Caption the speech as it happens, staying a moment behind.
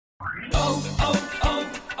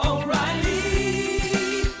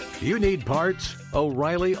O'Reilly. You need parts?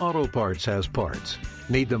 O'Reilly Auto Parts has parts.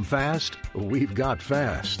 Need them fast? We've got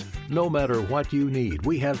fast. No matter what you need,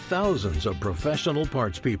 we have thousands of professional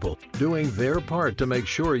parts people doing their part to make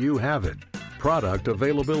sure you have it. Product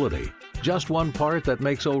availability. Just one part that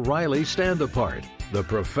makes O'Reilly stand apart. The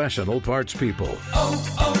professional parts people.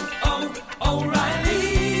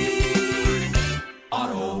 O'Reilly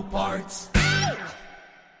Auto Parts.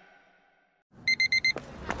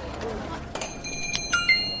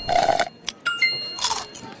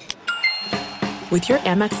 With your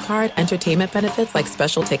Amex card, entertainment benefits like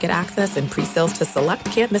special ticket access and pre-sales to select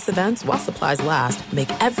can't-miss events while supplies last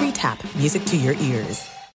make every tap music to your ears.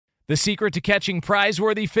 The secret to catching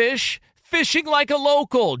prize-worthy fish? Fishing like a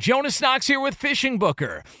local. Jonas Knox here with Fishing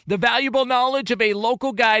Booker. The valuable knowledge of a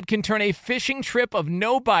local guide can turn a fishing trip of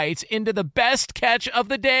no bites into the best catch of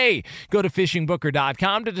the day. Go to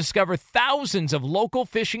fishingbooker.com to discover thousands of local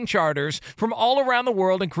fishing charters from all around the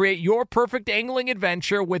world and create your perfect angling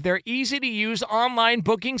adventure with their easy-to-use online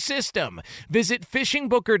booking system. Visit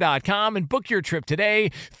fishingbooker.com and book your trip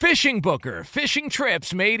today. Fishing Booker. Fishing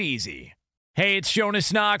trips made easy. Hey, it's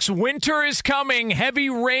Jonas Knox. Winter is coming. Heavy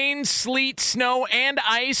rain, sleet, snow, and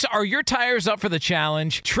ice. Are your tires up for the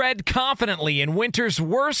challenge? Tread confidently in winter's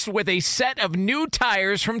worst with a set of new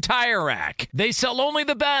tires from Tire Rack. They sell only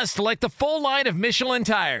the best, like the full line of Michelin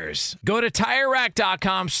tires. Go to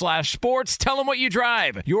TireRack.com/sports. Tell them what you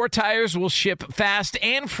drive. Your tires will ship fast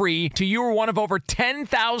and free to you or one of over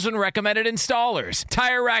 10,000 recommended installers.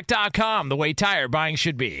 TireRack.com, the way tire buying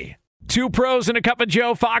should be. Two pros and a cup of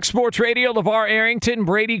Joe, Fox Sports Radio, LeVar Arrington,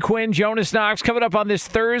 Brady Quinn, Jonas Knox. Coming up on this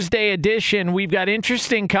Thursday edition, we've got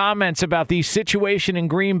interesting comments about the situation in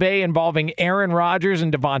Green Bay involving Aaron Rodgers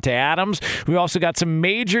and Davante Adams. We've also got some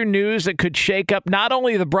major news that could shake up not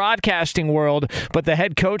only the broadcasting world, but the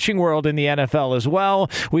head coaching world in the NFL as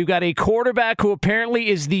well. We've got a quarterback who apparently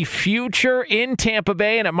is the future in Tampa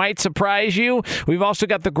Bay, and it might surprise you. We've also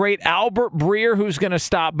got the great Albert Breer who's going to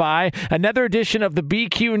stop by. Another edition of the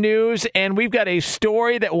BQ News. And we've got a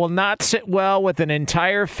story that will not sit well with an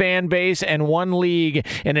entire fan base and one league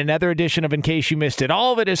in another edition of In Case You Missed It.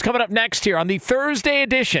 All of it is coming up next here on the Thursday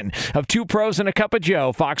edition of Two Pros and a Cup of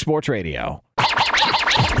Joe, Fox Sports Radio. Now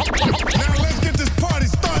let's get this party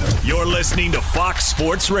started. You're listening to Fox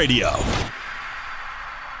Sports Radio.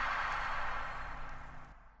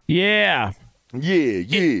 Yeah.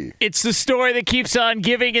 Yeah. It's the story that keeps on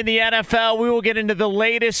giving in the NFL. We will get into the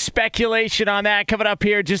latest speculation on that coming up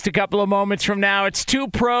here just a couple of moments from now. It's Two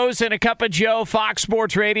Pros and a Cup of Joe, Fox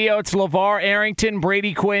Sports Radio. It's LeVar Arrington,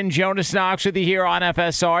 Brady Quinn, Jonas Knox with you here on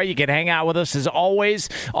FSR. You can hang out with us as always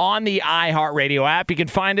on the iHeartRadio app. You can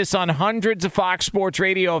find us on hundreds of Fox Sports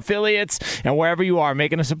Radio affiliates and wherever you are,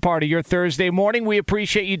 making us a part of your Thursday morning. We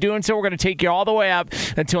appreciate you doing so. We're going to take you all the way up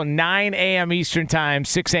until 9 a.m. Eastern Time,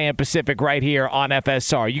 6 a.m. Pacific right here on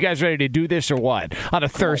FSR. You guys ready to do this or what? On a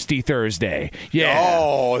thirsty Thursday. Yeah.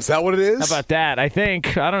 Oh, is that what it is? How about that? I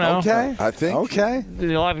think. I don't know. Okay. I think. Okay.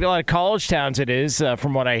 A lot of college towns it is,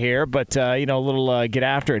 from what I hear, but, a little get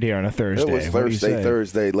after it here on a Thursday. It was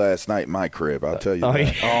Thursday last night in my crib, I'll tell you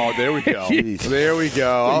that. Yeah. Oh, there we go. There we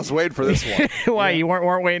go. I was waiting for this one. Why, you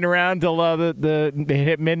weren't waiting around till the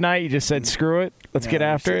hit midnight? You just said, screw it, let's get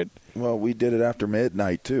after it? Well, we did it after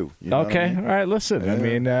midnight, too. You know okay. what I mean? All right, listen. Yeah. I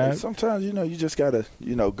mean, sometimes, you just got to,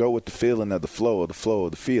 go with the feeling of the flow of the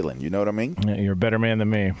feeling. You know what I mean? Yeah, you're a better man than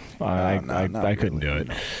me. I couldn't do it.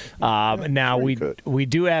 Now, we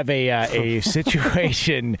do have a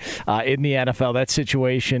situation in the NFL. That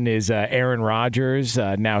situation is Aaron Rodgers.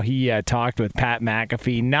 Now, he talked with Pat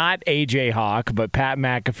McAfee, not A.J. Hawk, but Pat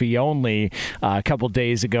McAfee only a couple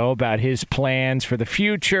days ago about his plans for the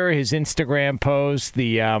future, his Instagram post,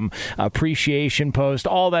 the appreciation post,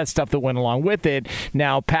 all that stuff that went along with it.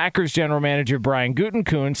 Now, Packers general manager Brian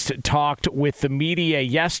Gutekunst talked with the media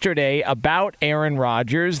yesterday about Aaron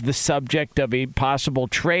Rodgers, the subject of a possible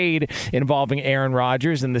trade involving Aaron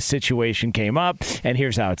Rodgers, and the situation came up, and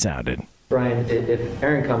here's how it sounded. Brian, if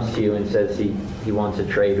Aaron comes to you and says he wants a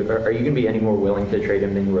trade, are you going to be any more willing to trade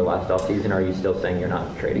him than you were last offseason? Or are you still saying you're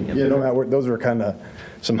not trading him? Yeah, no, Matt, those are kind of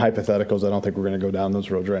some hypotheticals. I don't think we're going to go down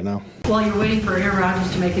those roads right now. While you're waiting for Aaron Rodgers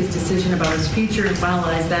to make his decision about his future and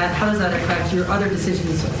finalize that, how does that affect your other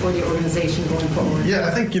decisions for the organization going forward? Yeah,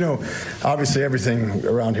 I think, obviously everything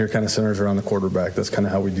around here kind of centers around the quarterback. That's kind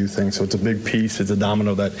of how we do things. So it's a big piece. It's a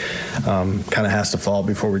domino that kind of has to fall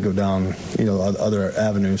before we go down, other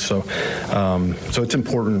avenues. So it's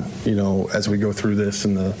important, as we go through this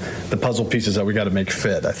and the puzzle pieces that we got to make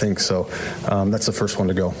fit, I think. So that's the first one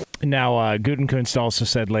to go. Now, Gutekunst also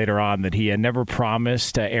said later on that he had never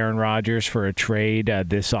promised Aaron Rodgers for a trade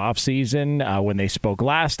this offseason when they spoke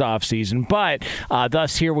last offseason. But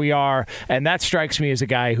thus, here we are. And that strikes me as a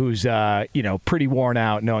guy who's, pretty worn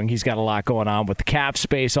out, knowing he's got a lot going on with the cap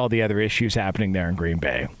space, all the other issues happening there in Green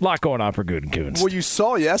Bay. A lot going on for Gutekunst. Well, you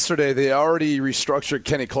saw yesterday they already restructured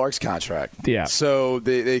Kenny Clark's contract. Yeah. So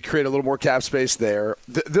they create a little more cap space there.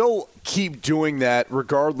 They'll keep doing that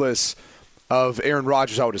regardless of Aaron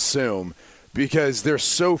Rodgers, I would assume, because they're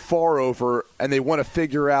so far over and they want to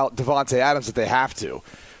figure out Devontae Adams that they have to.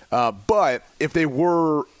 But if they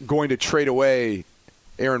were going to trade away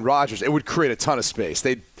Aaron Rodgers, it would create a ton of space.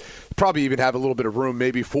 They'd probably even have a little bit of room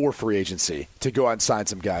maybe for free agency to go out and sign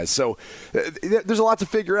some guys. So there's a lot to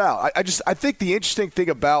figure out. I think the interesting thing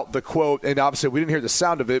about the quote, and obviously we didn't hear the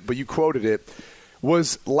sound of it, but you quoted it,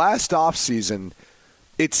 was last offseason,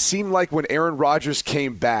 it seemed like when Aaron Rodgers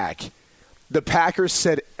came back, the Packers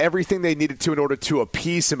said everything they needed to in order to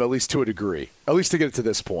appease him, at least to a degree, at least to get it to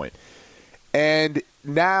this point. And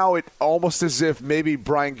now it almost as if maybe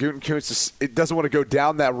Brian Gutekunst it doesn't want to go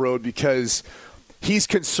down that road because he's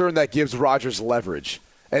concerned that gives Rodgers leverage.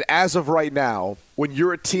 And as of right now, when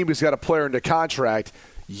you're a team who's got a player under contract,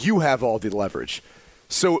 you have all the leverage.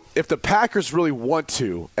 So if the Packers really want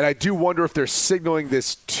to, and I do wonder if they're signaling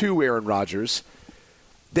this to Aaron Rodgers,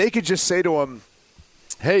 they could just say to him,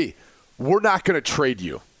 hey, we're not going to trade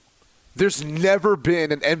you. There's never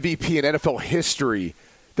been an MVP in NFL history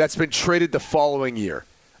that's been traded the following year,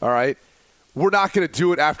 all right? We're not going to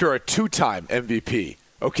do it after a 2-time MVP,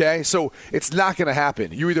 okay? So it's not going to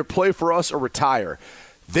happen. You either play for us or retire.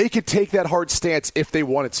 They could take that hard stance if they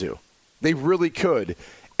wanted to. They really could.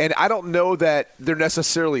 And I don't know that they're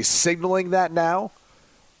necessarily signaling that now.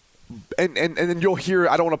 And then you'll hear,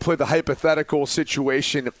 I don't want to play the hypothetical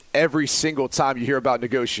situation every single time you hear about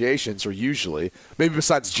negotiations, or usually, maybe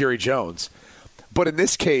besides Jerry Jones. But in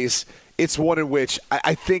this case, it's one in which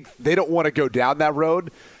I think they don't want to go down that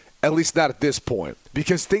road, at least not at this point,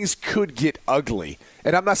 because things could get ugly.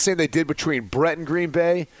 And I'm not saying they did between Brett and Green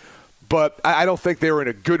Bay, but I don't think they were in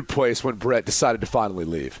a good place when Brett decided to finally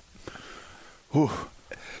leave. Whew.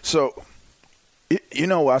 So,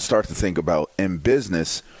 I start to think about in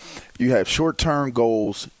business, you have short-term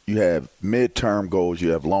goals, you have mid-term goals, you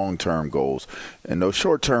have long-term goals. And those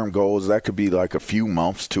short-term goals, that could be like a few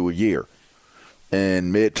months to a year.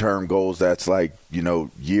 And mid-term goals, that's like,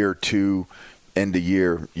 year 2, end of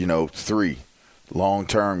year, 3.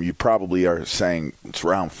 Long-term, you probably are saying it's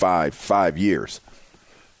around 5 years.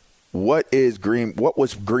 What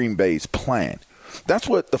was Green Bay's plan? That's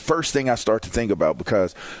what the first thing I start to think about,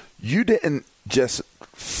 because you didn't just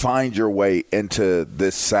find your way into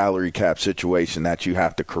this salary cap situation that you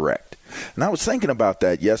have to correct. And I was thinking about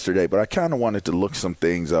that yesterday, but I kind of wanted to look some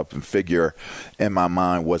things up and figure in my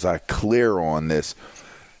mind, was I clear on this?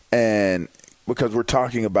 And because we're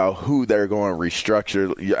talking about who they're going to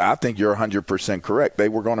restructure, I think you're 100% correct. They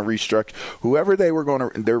were going to restructure. Whoever they're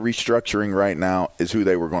restructuring right now is who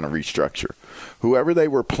they were going to restructure. Whoever they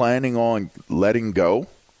were planning on letting go,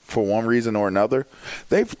 for one reason or another,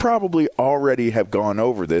 they've probably already have gone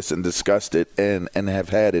over this and discussed it and have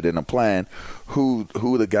had it in a plan who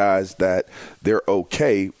the guys that they're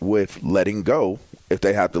okay with letting go, if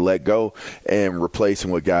they have to let go, and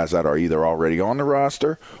replacing with guys that are either already on the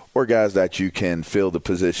roster or guys that you can fill the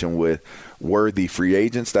position with worthy free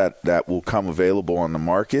agents that will come available on the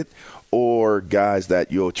market, or guys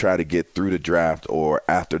that you'll try to get through the draft or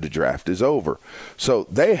after the draft is over. So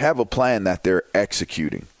they have a plan that they're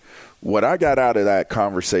executing. What I got out of that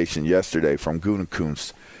conversation yesterday from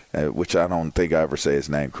Gutekunst, which I don't think I ever say his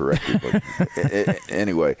name correctly, but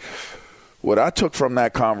anyway, what I took from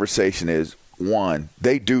that conversation is, one,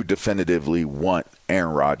 they do definitively want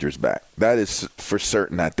Aaron Rodgers back. That is for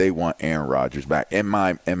certain that they want Aaron Rodgers back, in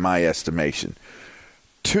my estimation.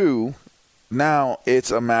 Two, now it's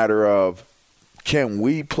a matter of, can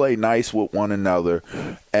we play nice with one another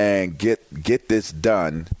and get this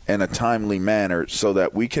done in a timely manner so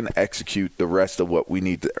that we can execute the rest of what we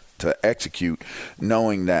need to execute,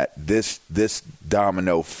 knowing that this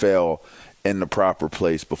domino fell in the proper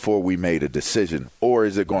place before we made a decision? Or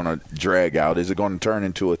is it going to drag out? Is it going to turn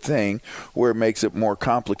into a thing where it makes it more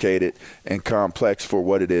complicated and complex for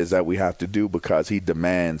what it is that we have to do, because he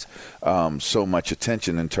demands so much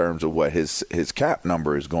attention in terms of what his cap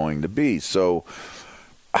number is going to be? So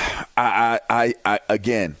I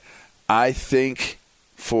think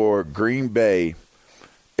for Green Bay,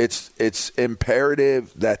 it's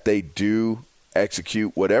imperative that they do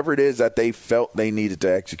execute whatever it is that they felt they needed to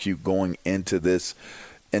execute going into this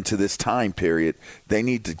into this time period, they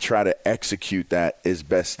need to try to execute that as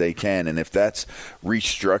best they can. And if that's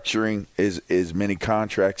restructuring as many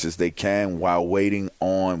contracts as they can while waiting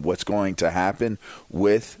on what's going to happen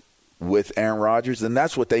with Aaron Rodgers, then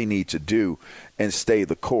that's what they need to do and stay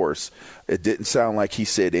the course. It didn't sound like he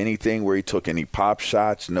said anything where he took any pop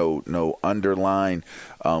shots, no underlying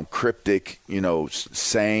cryptic,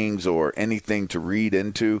 sayings or anything to read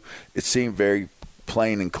into. It seemed very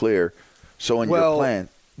plain and clear. So in your plan,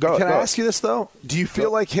 can I ask you this, though? Do you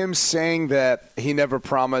feel like him saying that he never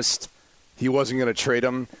promised he wasn't going to trade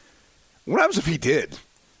him? What happens if he did?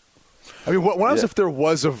 I mean, what happens if there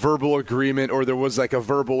was a verbal agreement or there was like a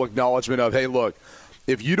verbal acknowledgement of, hey, look,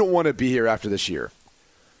 if you don't want to be here after this year,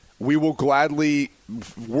 we will gladly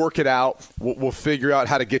work it out. We'll figure out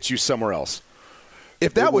how to get you somewhere else.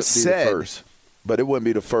 If that was said. But it wouldn't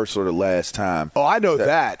be the first or the last time. Oh, I know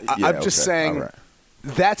that. I'm just saying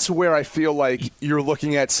that's where I feel like you're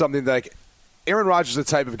looking at something like Aaron Rodgers is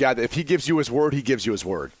the type of guy that if he gives you his word, he gives you his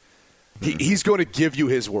word. He's going to give you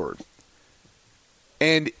his word.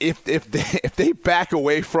 And if they back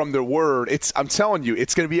away from their word, I'm telling you,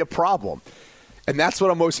 it's going to be a problem. And that's what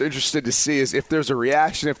I'm most interested to see is if there's a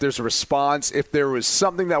reaction, if there's a response, if there was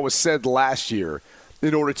something that was said last year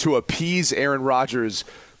in order to appease Aaron Rodgers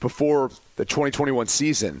before the 2021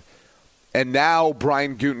 season. And now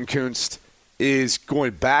Brian Gutekunst is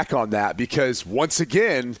going back on that because, once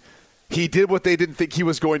again, he did what they didn't think he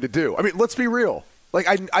was going to do. I mean, let's be real. Like,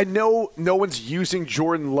 I know no one's using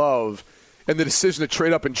Jordan Love and the decision to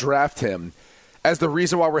trade up and draft him as the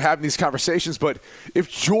reason why we're having these conversations. But if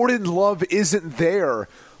Jordan Love isn't there,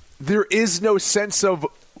 there is no sense of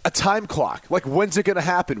a time clock. Like, when's it going to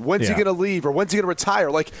happen? When's he going to leave? Or when's he going to retire?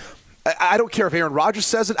 Like, I don't care if Aaron Rodgers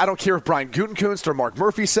says it. I don't care if Brian Gutekunst or Mark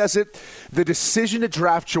Murphy says it. The decision to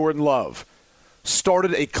draft Jordan Love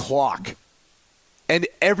started a clock. And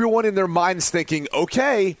everyone in their minds thinking,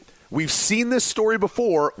 okay, we've seen this story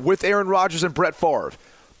before with Aaron Rodgers and Brett Favre.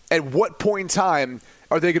 At what point in time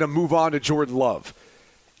are they going to move on to Jordan Love?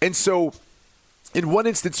 And so in one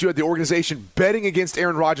instance, you had the organization betting against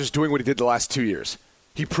Aaron Rodgers doing what he did the last 2 years.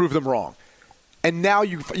 He proved them wrong. And now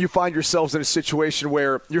you find yourselves in a situation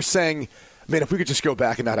where you're saying, man, if we could just go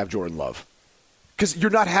back and not have Jordan Love. Because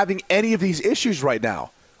you're not having any of these issues right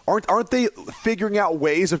now. Aren't they figuring out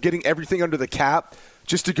ways of getting everything under the cap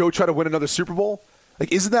just to go try to win another Super Bowl?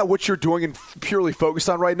 Like, isn't that what you're doing and purely focused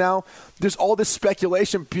on right now? There's all this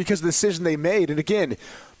speculation because of the decision they made. And again,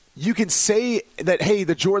 you can say that, hey,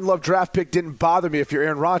 the Jordan Love draft pick didn't bother me if you're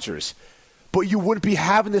Aaron Rodgers. But you wouldn't be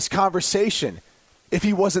having this conversation if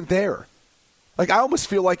he wasn't there. Like, I almost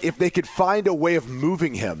feel like if they could find a way of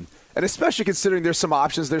moving him, and especially considering there's some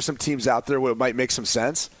options, there's some teams out there where it might make some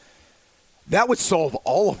sense, that would solve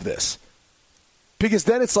all of this. Because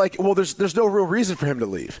then it's like, well, there's no real reason for him to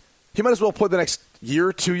leave. He might as well play the next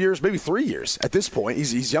year, 2 years, maybe 3 years. At this point,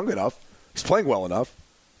 he's young enough. He's playing well enough.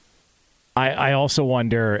 I also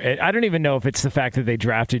wonder, I don't even know if it's the fact that they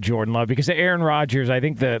drafted Jordan Love, because Aaron Rodgers, I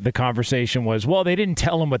think the conversation was, well, they didn't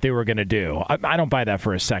tell him what they were going to do. I don't buy that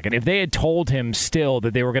for a second. If they had told him still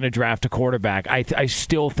that they were going to draft a quarterback, I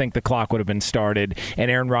still think the clock would have been started and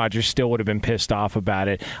Aaron Rodgers still would have been pissed off about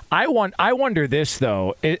it. I wonder this,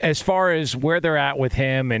 though, as far as where they're at with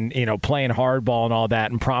him and, playing hardball and all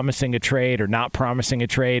that and promising a trade or not promising a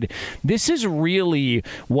trade. This is really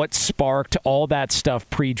what sparked all that stuff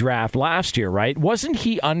pre-draft last year, right? Wasn't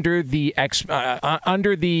he under the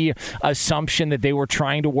assumption that they were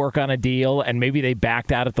trying to work on a deal and maybe they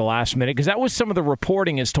backed out at the last minute? Because that was some of the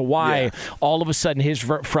reporting as to why all of a sudden his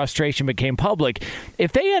frustration became public.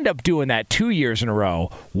 If they end up doing that 2 years in a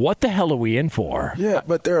row, what the hell are we in for? Yeah,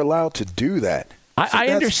 but they're allowed to do that. I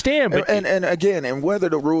understand, but and again, and whether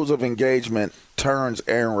the rules of engagement turns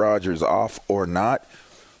Aaron Rodgers off or not,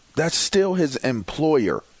 that's still his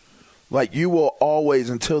employer. Like, you will always,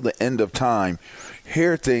 until the end of time,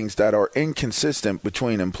 hear things that are inconsistent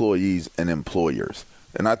between employees and employers.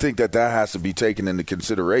 And I think that has to be taken into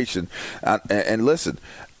consideration. And listen,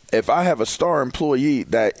 if I have a star employee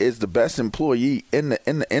that is the best employee in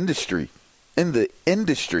the industry,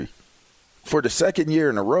 for the second year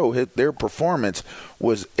in a row, their performance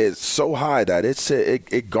is so high that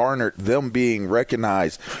it garnered them being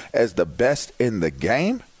recognized as the best in the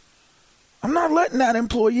game, I'm not letting that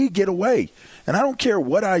employee get away. And I don't care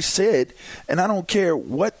what I said, and I don't care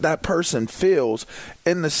what that person feels,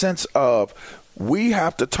 in the sense of we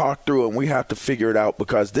have to talk through and we have to figure it out,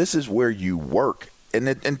 because this is where you work And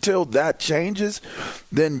until that changes,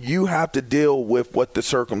 then you have to deal with what the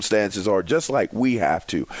circumstances are, just like we have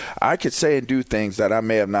to. I could say and do things that I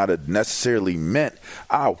may have not have necessarily meant.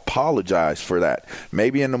 I apologize for that.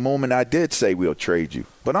 Maybe in the moment I did say we'll trade you.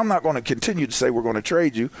 But I'm not going to continue to say we're going to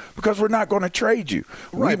trade you because we're not going to trade you.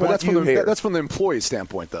 Right, but that's from the employee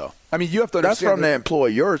standpoint, though. I mean, you have to understand. That's from the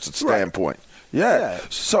employer's standpoint. Right. Yeah.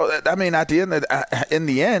 So, I mean, in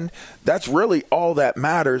the end, that's really all that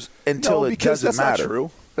matters until it doesn't matter. Not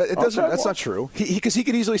true. It doesn't. That's not true. Because he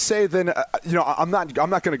could easily say, then, I'm not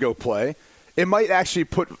going to go play. It might actually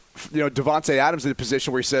put, Devontae Adams in a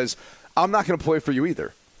position where he says, I'm not going to play for you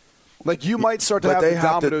either. Like, you might start to have the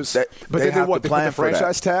dominoes. But then they put the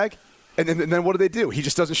franchise tag, and then what do? He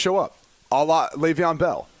just doesn't show up, a la Le'Veon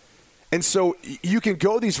Bell. And so you can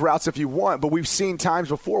go these routes if you want, but we've seen times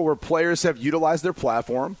before where players have utilized their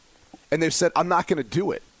platform, and they've said, I'm not going to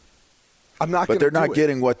do it. I'm not going to do it. But they're not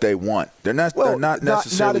getting what they want. They're not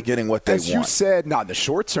necessarily getting what they want. As you said, not in the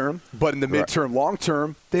short term, but in the midterm, long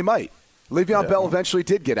term, they might. Le'Veon Bell eventually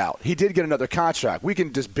did get out. He did get another contract. We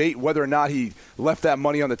can debate whether or not he left that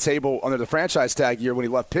money on the table under the franchise tag year when he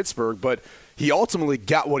left Pittsburgh, but he ultimately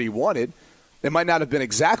got what he wanted. It might not have been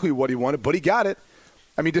exactly what he wanted, but he got it.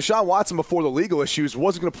 I mean, Deshaun Watson, before the legal issues,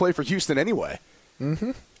 wasn't going to play for Houston anyway.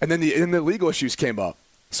 Mm-hmm. And then the legal issues came up.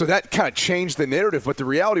 So that kind of changed the narrative. But the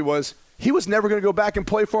reality was he was never going to go back and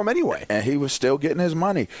play for him anyway. And he was still getting his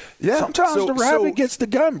money. Yeah. Sometimes the rabbit gets the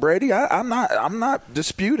gun, Brady. I'm not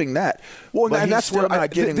disputing that. Well, but and that's still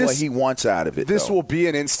not getting what he wants out of it. This will be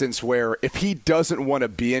an instance where if he doesn't want to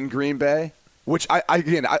be in Green Bay, which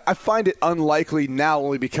I find it unlikely now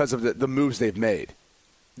only because of the moves they've made.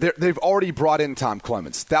 They've already brought in Tom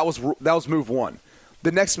Clements. That was move one.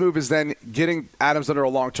 The next move is then getting Adams under a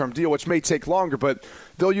long-term deal, which may take longer, but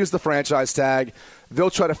they'll use the franchise tag. They'll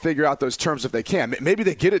try to figure out those terms if they can. Maybe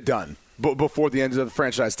they get it done before the end of the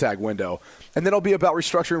franchise tag window. And then it'll be about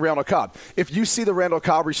restructuring Randall Cobb. If you see the Randall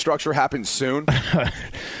Cobb restructure happen soon,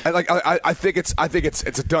 I think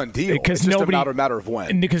it's a done deal. It's just a matter of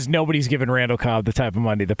when. Because nobody's giving Randall Cobb the type of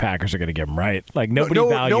money the Packers are going to give him, right? Like nobody values him the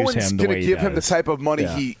way he does. No one's going to give him the type of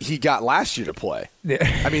money he got last year to play.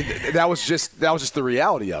 I mean, that was just the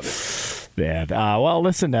reality of it. Yeah. Well,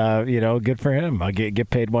 listen, good for him. Get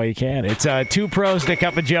paid while you can. It's Two Pros, Nick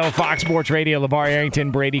Up and Joe, Fox Sports Radio, LeVar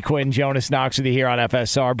Arrington, Brady Quinn, Jonas Knox with you here on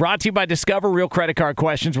FSR. Brought to you by Discover. Real credit card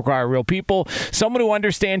questions require real people. Someone who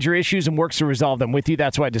understands your issues and works to resolve them with you.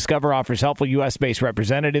 That's why Discover offers helpful U.S.-based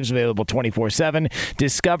representatives available 24/7.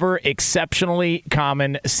 Discover, exceptionally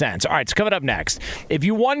common sense. All right, so coming up next, if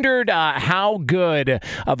you wondered how good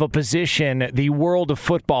of a position the world of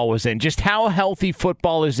football was in, just how healthy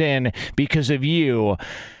football is in because of you,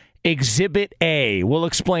 Exhibit A. We'll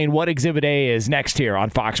explain what Exhibit A is next here on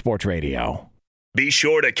Fox Sports Radio. Be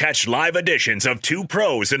sure to catch live editions of Two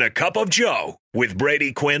Pros and a Cup of Joe with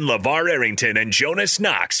Brady Quinn, LeVar Arrington, and Jonas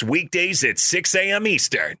Knox weekdays at 6 a.m.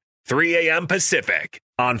 Eastern, 3 a.m. Pacific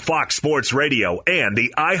on Fox Sports Radio and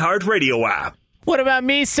the iHeartRadio app. What about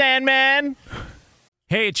me, Sandman?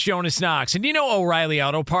 Hey, it's Jonas Knox, and you know O'Reilly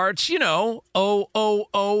Auto Parts,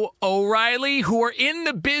 O'Reilly, who are in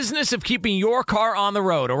the business of keeping your car on the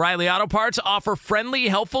road. O'Reilly Auto Parts offer friendly,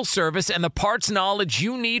 helpful service and the parts knowledge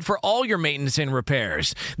you need for all your maintenance and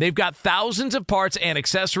repairs. They've got thousands of parts and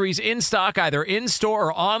accessories in stock, either in-store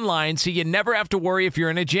or online, so you never have to worry if you're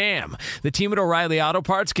in a jam. The team at O'Reilly Auto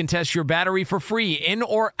Parts can test your battery for free, in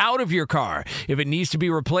or out of your car. If it needs to be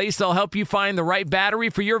replaced, they'll help you find the right battery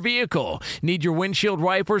for your vehicle. Need your windshield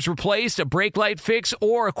wipers replaced, a brake light fix,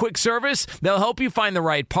 or a quick service? They'll help you find the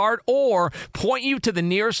right part or point you to the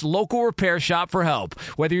nearest local repair shop for help.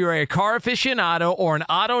 Whether you're a car aficionado or an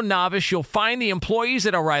auto novice, you'll find the employees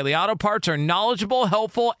at O'Reilly Auto Parts are knowledgeable,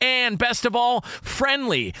 helpful, and best of all,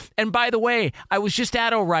 friendly. And by the way, I was just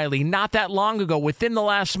at O'Reilly not that long ago, within the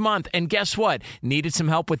last month, and guess what? Needed some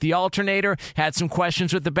help with the alternator, had some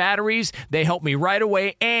questions with the batteries. They helped me right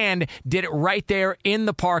away and did it right there in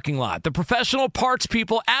the parking lot. The professional parts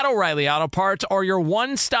people at O'Reilly Auto Parts are your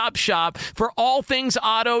one-stop shop for all things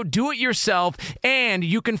auto, do-it-yourself, and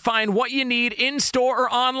you can find what you need in-store or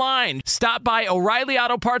online. Stop by O'Reilly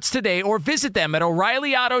Auto Parts today or visit them at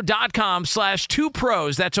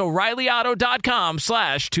O'ReillyAuto.com/2pros. That's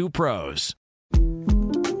O'ReillyAuto.com/2pros.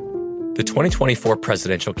 The 2024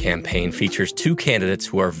 presidential campaign features two candidates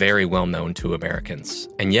who are very well known to Americans.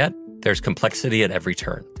 And yet, there's complexity at every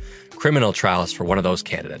turn. Criminal trials for one of those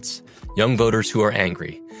candidates. Young voters who are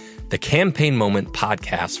angry. The Campaign Moment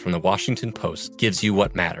podcast from the Washington Post gives you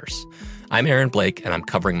what matters. I'm Aaron Blake, and I'm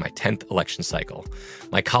covering my 10th election cycle.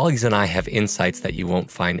 My colleagues and I have insights that you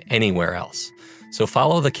won't find anywhere else. So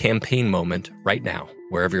follow The Campaign Moment right now,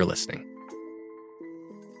 wherever you're listening.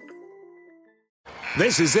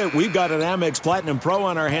 This is it. We've got an Amex Platinum Pro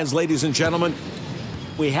on our hands, ladies and gentlemen.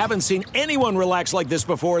 We haven't seen anyone relax like this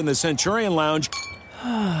before in the Centurion Lounge.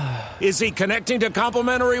 Is he connecting to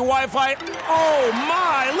complimentary Wi-Fi? Oh,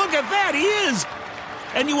 my! Look at that! He is!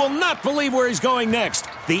 And you will not believe where he's going next.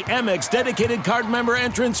 The Amex dedicated card member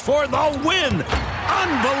entrance for the win!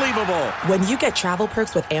 Unbelievable! When you get travel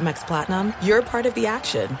perks with Amex Platinum, you're part of the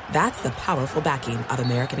action. That's the powerful backing of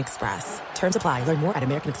American Express. Terms apply. Learn more at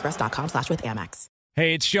americanexpress.com/withAmex.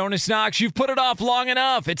 Hey, it's Jonas Knox. You've put it off long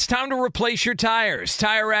enough. It's time to replace your tires.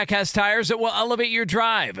 Tire Rack has tires that will elevate your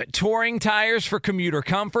drive. Touring tires for commuter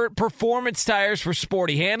comfort, performance tires for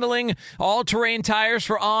sporty handling, all-terrain tires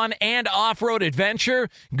for on- and off-road adventure.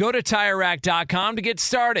 Go to TireRack.com to get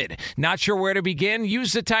started. Not sure where to begin?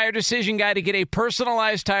 Use the Tire Decision Guide to get a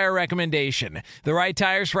personalized tire recommendation. The right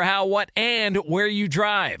tires for how, what, and where you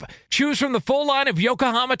drive. Choose from the full line of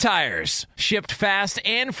Yokohama tires. Shipped fast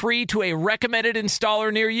and free to a recommended installer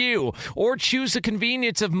near you, or choose the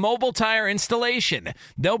convenience of mobile tire installation.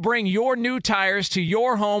 They'll bring your new tires to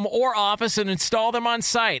your home or office and install them on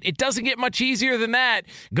site. It doesn't get much easier than that.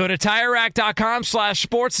 Go to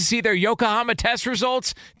TireRack.com/sports to see their Yokohama test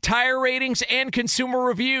results, tire ratings, and consumer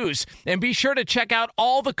reviews. And be sure to check out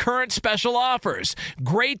all the current special offers.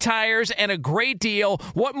 Great tires and a great deal.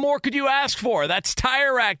 What more could you ask for? That's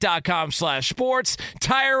TireRack.com/sports.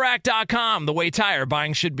 TireRack.com, the way tire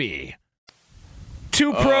buying should be.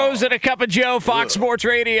 Two pros and a cup of Joe, Fox Sports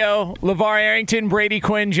Radio. LeVar Arrington, Brady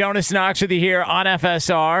Quinn, Jonas Knox with you here on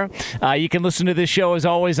FSR. You can listen to this show, as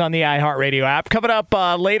always, on the iHeartRadio app. Coming up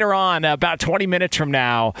later on, about 20 minutes from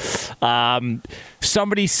now,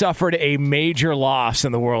 somebody suffered a major loss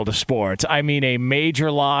in the world of sports. I mean, a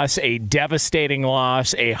major loss, a devastating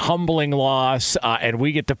loss, a humbling loss, and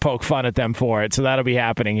we get to poke fun at them for it. So that'll be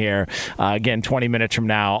happening here, again, 20 minutes from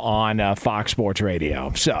now on Fox Sports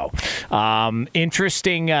Radio. So, interesting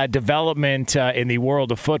development in the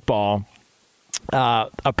world of football.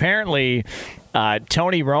 Apparently,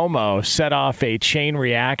 Tony Romo set off a chain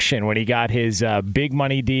reaction when he got his big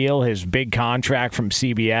money deal, his big contract from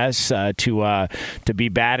CBS to be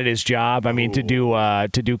bad at his job. I mean, to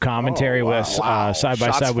do commentary with side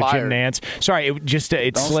by side with Jim Nantz. Sorry, it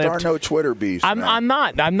Don't slipped. Start no Twitter beef. I'm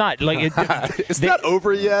not. Like it's not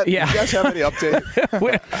over yet. Yeah. You guys have any update?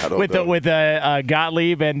 with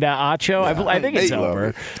Gottlieb and Acho? Yeah. I think it's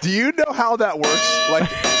over. Do you know how that works? Like,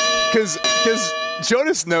 because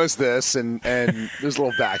Jonas knows this, and there's a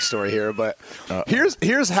little backstory here, but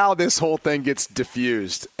here's how this whole thing gets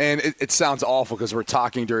diffused. And it sounds awful because we're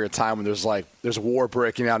talking during a time when there's war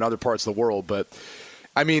breaking out in other parts of the world. But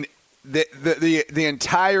I mean, the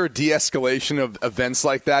entire de-escalation of events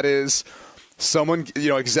like that is someone,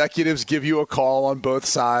 executives give you a call on both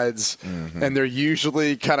sides, and they're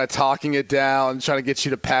usually kind of talking it down, trying to get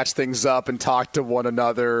you to patch things up and talk to one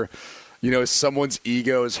another. Someone's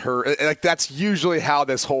ego is hurt. Like, that's usually how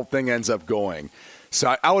this whole thing ends up going.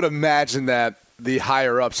 So I would imagine that the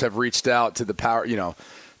higher-ups have reached out to the power, to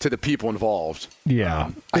the people involved.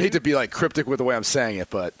 Yeah. I hate to be, cryptic with the way I'm saying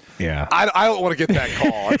it, but yeah, I don't want to get that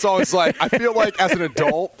call. It's always I feel like as an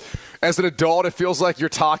adult, it feels like you're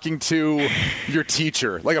talking to your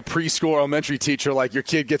teacher, like a preschool or elementary teacher. Like, your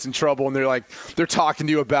kid gets in trouble and they're talking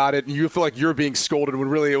to you about it, and you feel like you're being scolded when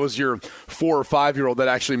really it was your 4 or 5-year-old that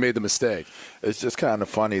actually made the mistake. It's just kind of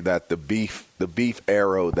funny that the beef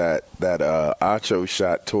arrow that Acho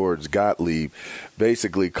shot towards Gottlieb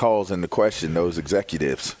basically calls into question those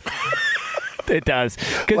executives. It does.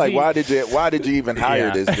 Why did you even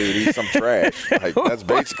hire this dude? He's some trash. That's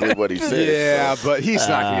basically what he said. Yeah, but he's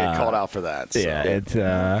not going to get called out for that. So. Yeah,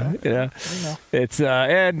 it's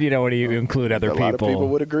and when you include other people, a lot of people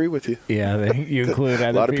would agree with you. Yeah, you include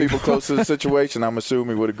other people. A lot of people close to the situation, I'm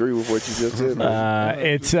assuming, would agree with what you just said.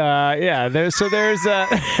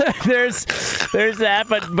 There's that,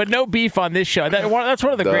 but no beef on this show. That's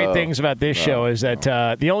one of the great things about this show is that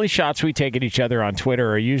the only shots we take at each other on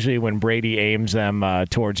Twitter are usually when Brady aims them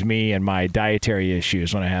towards me and my dietary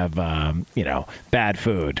issues when I have bad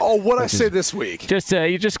food. Oh, what'd I say this week?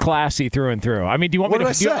 You're just classy through and through. I mean, do you want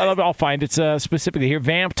me to? I'll find it specifically here.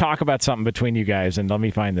 Vamp, talk about something between you guys, and let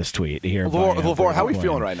me find this tweet here. LeVar, how are we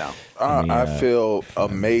feeling right now? I feel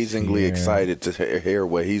amazingly excited to hear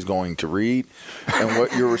what he's going to read and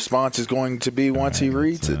what your response is going to be once he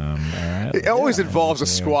reads it. It always involves a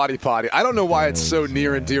squatty potty. I don't know why it's so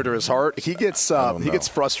near and dear to his heart. He gets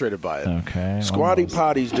frustrated by it. Okay. Okay. Squatty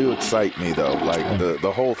potties do excite me, though. Like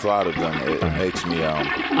the whole thought of them, it makes me makes me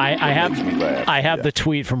laugh. I have the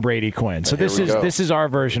tweet from Brady Quinn. So this is our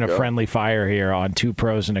version of friendly fire here on Two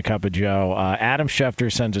Pros and a Cup of Joe. Adam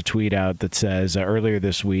Schefter sends a tweet out that says earlier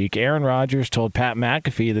this week, Aaron Rodgers told Pat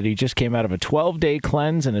McAfee that he just came out of a 12-day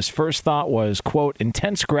cleanse and his first thought was, quote,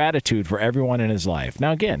 intense gratitude for everyone in his life.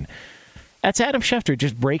 Now, again, that's Adam Schefter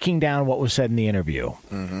just breaking down what was said in the interview.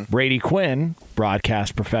 Mm-hmm. Brady Quinn,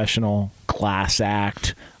 broadcast professional, class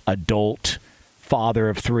act, adult, father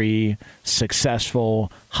of 3,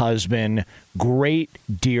 successful husband, great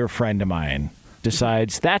dear friend of mine,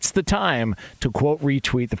 decides that's the time to, quote,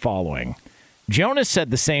 retweet the following. Jonas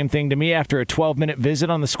said the same thing to me after a 12-minute visit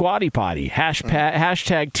on the Squatty Potty.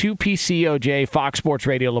 Hashtag 2PCOJ Fox Sports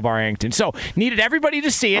Radio LeVar Arrington. So, needed everybody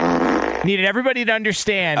to see it. Needed everybody to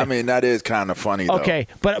understand. I mean, that is kind of funny, though. Okay,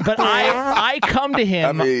 but I come to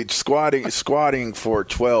him. I mean, squatting for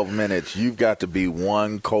 12 minutes, you've got to be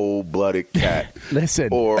one cold-blooded cat. Listen.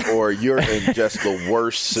 Or you're in just the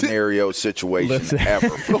worst scenario situation ever.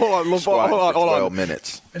 Hold on, LeVar. Hold on. 12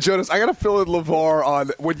 minutes. Jonas, I got to fill in LeVar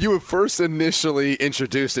on when you first initially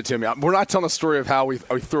introduced it to me. We're not telling the story of how we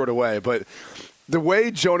threw it away, but the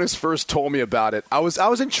way Jonas first told me about it, I was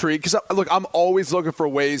intrigued because, look, I'm always looking for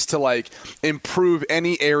ways to, like, improve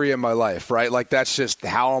any area in my life, right? Like, that's just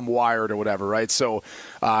how I'm wired or whatever, right? So,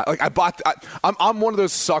 I'm one of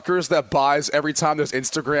those suckers that buys every time those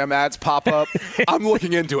Instagram ads pop up. I'm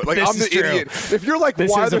looking into it. Like, I'm the idiot. If you're like,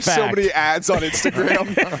 why are there so many ads on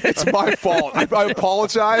Instagram? It's my fault. I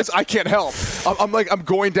apologize. I can't help. I'm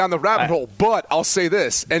going down the rabbit hole. But I'll say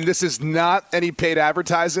this, and this is not any paid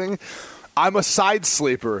advertising. I'm a side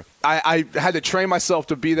sleeper. I had to train myself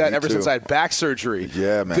to be that since I had back surgery.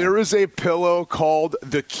 Yeah, man. There is a pillow called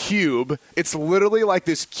the Cube. It's literally like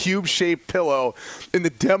this cube-shaped pillow. In the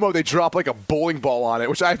demo, they drop like a bowling ball on it,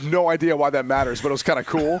 which I have no idea why that matters, but it was kind of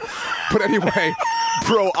cool. But anyway,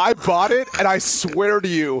 bro, I bought it, and I swear to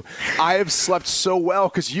you, I have slept so well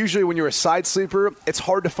because usually when you're a side sleeper, it's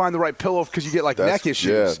hard to find the right pillow because you get like neck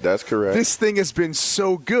issues. Yeah, that's correct. This thing has been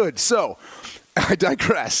so good. So, I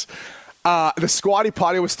digress. The Squatty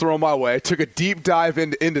Potty was thrown my way. I took a deep dive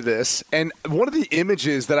into this. And one of the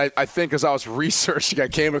images that I think as I was researching I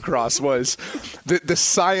came across was the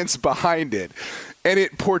science behind it. And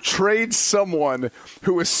it portrayed someone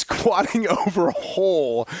who is squatting over a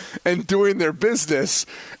hole and doing their business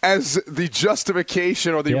as the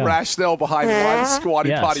justification or the rationale behind why the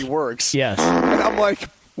Squatty Potty works. Yes. And I'm like,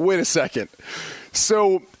 wait a second.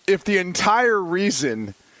 So if the entire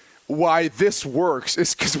reason why this works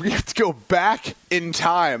is because we have to go back in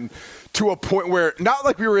time to a point where, not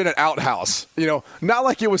like we were in an outhouse, not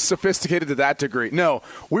like it was sophisticated to that degree. No,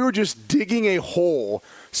 we were just digging a hole,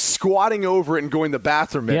 squatting over it and going to the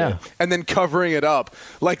bathroom in it, and then covering it up.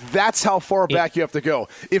 Like, that's how far back you have to go.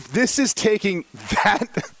 If this is taking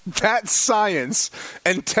that science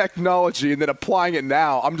and technology and then applying it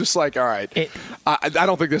now, I'm just like, all right, I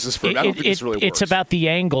don't think this is for me. I don't think this really works. It's about the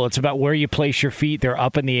angle. It's about where you place your feet. They're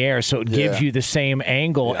up in the air, so it gives you the same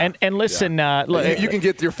angle. Yeah. And listen, look, you can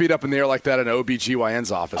get your feet up in the air like that in an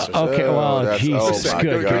OBGYN's office. Okay, well, Jesus,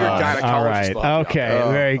 good God. All right, okay,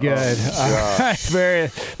 very good. All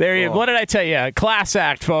right, what did I tell you? Class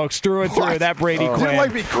act, folks, through and through. That Brady Quinn. Didn't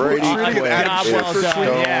like me Brady Quinn. Job well done.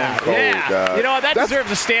 Yeah. You know what? That deserves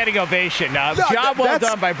a standing ovation. Job well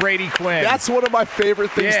done by Brady Quinn. That's one of my favorite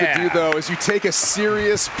things to do, though, is you take a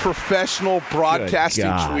serious professional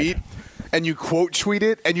broadcasting tweet and you quote tweet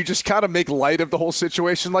it, and you just kind of make light of the whole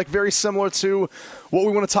situation, like very similar to what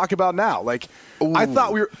we want to talk about now. Like, I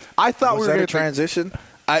thought we were going to transition.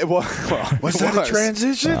 Was that a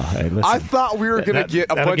transition? Hey, I thought we were going to get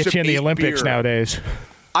a bunch of you in the Olympics beer nowadays.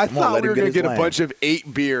 I thought we were going to get a bunch of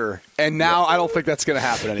 8 beer, and now I don't think that's going to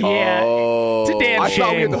happen anymore. Yeah, it's a damn shame. I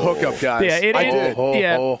thought we had the hookup, guys. Yeah, I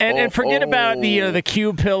did. And forget about the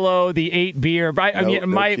Cube pillow, the 8 beer.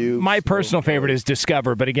 My personal favorite is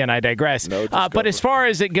Discover, but again, I digress. But as far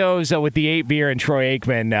as it goes with the 8 beer and Troy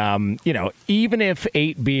Aikman, even if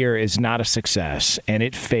 8 beer is not a success and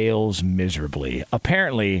it fails miserably,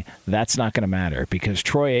 apparently that's not going to matter because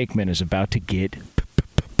Troy Aikman is about to get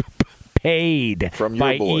paid from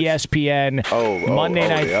by boys. ESPN Monday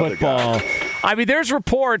Night Football. I mean, there's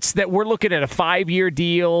reports that we're looking at a 5-year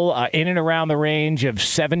deal in and around the range of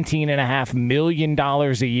 $17.5 million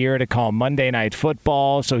a year to call Monday Night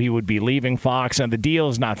Football. So he would be leaving Fox. And the deal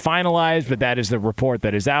is not finalized, but that is the report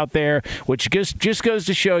that is out there, which just goes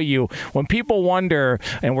to show you when people wonder,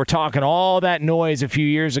 and we're talking all that noise a few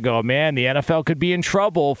years ago, man, the NFL could be in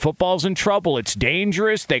trouble. Football's in trouble. It's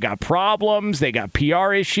dangerous. They got problems. They got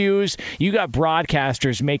PR issues. You got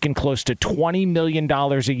broadcasters making close to $20 million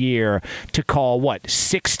a year to call,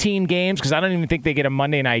 16 games? Because I don't even think they get a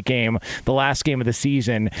Monday night game, the last game of the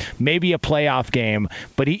season, maybe a playoff game.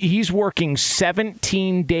 But he's working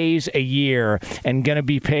 17 days a year and going to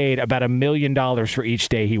be paid about $1 million for each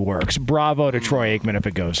day he works. Bravo to Troy Aikman if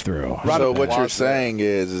it goes through. So what you're saying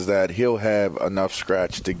is that he'll have enough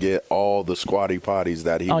scratch to get all the squatty potties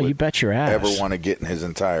that he would you bet your ass. ever want to get in his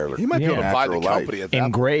entire life. He might be able to buy the company at that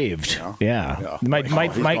engraved. point, Yeah. He's going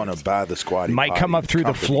to buy the squatty might come up through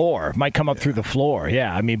company. the floor. Might come up through the floor.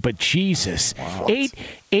 Yeah, I mean, but Jesus. Wow.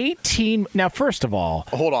 18. Now, first of all.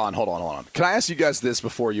 Hold on. Can I ask you guys this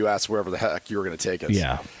before you ask wherever the heck you were going to take us?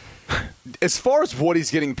 Yeah. As far as what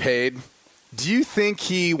he's getting paid, do you think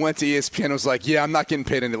he went to ESPN and was like, yeah, I'm not getting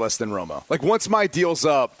paid any less than Romo? Like, once my deal's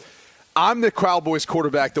up, I'm the Cowboys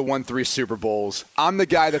quarterback that won 3 Super Bowls. I'm the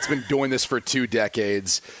guy that's been doing this for 2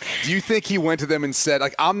 decades. Do you think he went to them and said,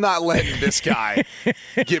 like, I'm not letting this guy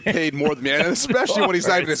get paid more than me, and especially when he's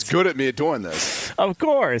not even as good at me at doing this? Of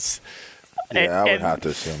course. Yeah, I would have to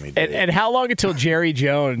assume he did. And how long until Jerry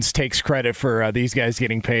Jones takes credit for these guys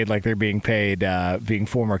getting paid like they're being paid, being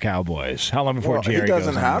former Cowboys? How long before Jerry goes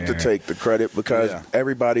doesn't have to take the credit because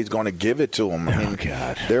everybody's going to give it to him. I mean,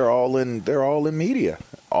 God. They're all in media.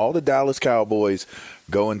 All the Dallas Cowboys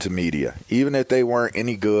go into media. Even if they weren't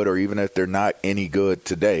any good or even if they're not any good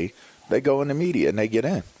today, they go into media and they get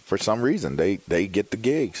in. For some reason, they get the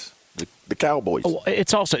gigs. The Cowboys. Well,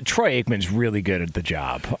 it's also Troy Aikman's really good at the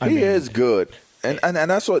job. He is good. And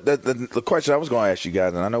that's what the question I was going to ask you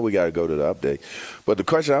guys, and I know we got to go to the update, but the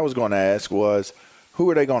question I was going to ask was, who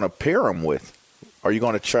are they going to pair him with? Are you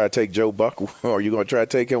going to try to take Joe Buck, or are you going to try to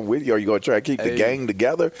take him with you? Are you going to try to keep the gang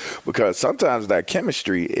together? Because sometimes that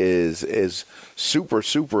chemistry is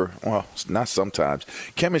super, well, not sometimes.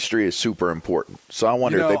 Chemistry is super important. So I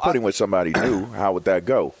wonder if they put him with somebody new, how would that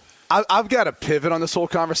go? I've got to pivot on this whole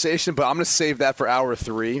conversation, but I'm going to save that for hour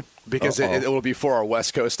 3 because it will be for our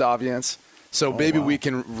West Coast audience. So maybe we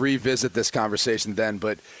can revisit this conversation then.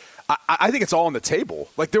 But I think it's all on the table.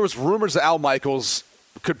 Like, there was rumors that Al Michaels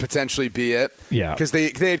could potentially be it. Yeah. Because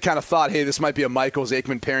they had kind of thought, hey, this might be a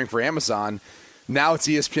Michaels-Aikman pairing for Amazon. Now it's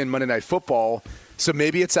ESPN Monday Night Football. So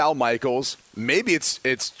maybe it's Al Michaels. Maybe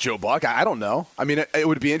it's Joe Buck. I don't know. I mean, it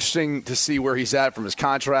would be interesting to see where he's at from his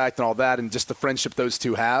contract and all that and just the friendship those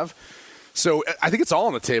two have. So I think it's all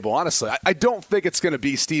on the table, honestly. I don't think it's going to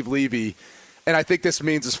be Steve Levy. And I think this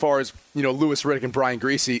means as far as, Louis Riddick and Brian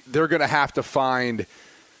Griese, they're going to have to find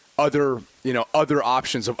other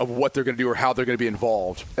options of what they're going to do or how they're going to be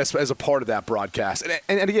involved as a part of that broadcast.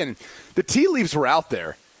 And again, the tea leaves were out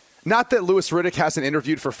there. Not that Louis Riddick hasn't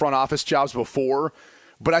interviewed for front office jobs before,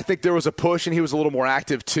 but I think there was a push and he was a little more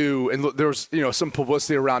active too. And there was, some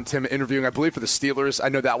publicity around him interviewing, I believe, for the Steelers. I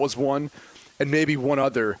know that was one, and maybe one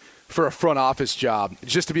other for a front office job,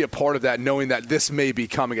 just to be a part of that, knowing that this may be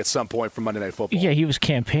coming at some point for Monday Night Football. Yeah, he was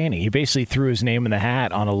campaigning. He basically threw his name in the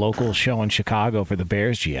hat on a local show in Chicago for the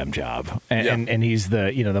Bears GM job, and he's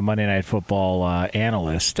the the Monday Night Football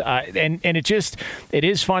analyst. And it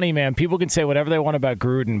is funny, man. People can say whatever they want about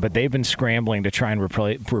Gruden, but they've been scrambling to try and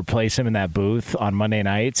replace him in that booth on Monday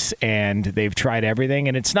nights, and they've tried everything.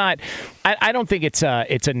 And it's not. I don't think it's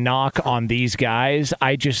a knock on these guys.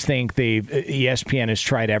 I just think ESPN has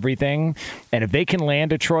tried everything. And if they can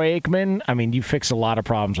land a Troy Aikman, I mean, you fix a lot of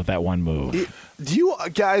problems with that one move. Do you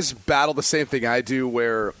guys battle the same thing I do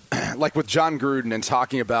where, like with John Gruden and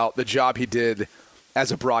talking about the job he did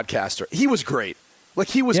as a broadcaster, he was great. Like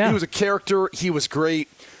he was a character. He was great.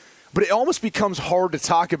 But it almost becomes hard to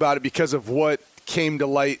talk about it because of what came to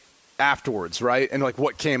light afterwards, right? And like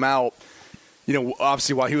what came out,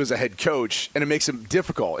 obviously while he was a head coach, and it makes him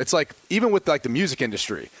difficult. It's like even with like the music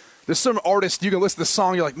industry. There's some artists, you can listen to the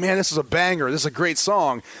song, you're like, man, this is a banger, this is a great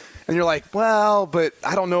song. And you're like, well, but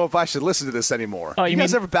I don't know if I should listen to this anymore. You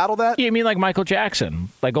guys ever battle that? You mean like Michael Jackson?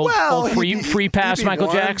 Like old free pass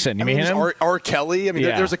Michael Jackson? You mean him? R. Kelly? I mean,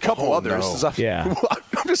 there's a couple others. No. Yeah.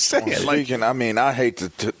 I'm just saying. Speaking, I hate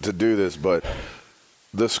to do this, but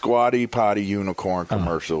the Squatty Potty Unicorn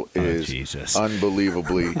commercial is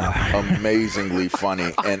unbelievably, amazingly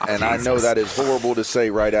funny. And I know that is horrible to say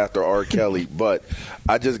right after R. Kelly, but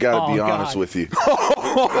I just got to be honest with you.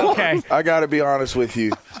 Okay. I got to be honest with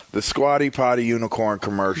you. The Squatty Potty Unicorn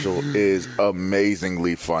commercial is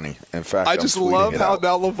amazingly funny. In fact, I just love how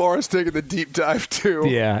now LeVar is taking the deep dive, too.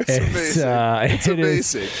 Yeah. It's amazing. It's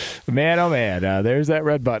amazing. Man, oh, man. There's that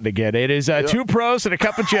red button again. It is Two Pros and a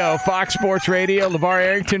Cup of Joe, Fox Sports Radio. LeVar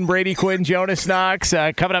Arrington, Brady Quinn, Jonas Knox.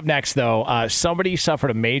 Coming up next, though, somebody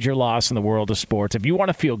suffered a major loss in the world of sports. If you want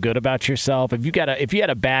to feel good about yourself, if you had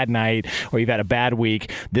a bad night or you've had a bad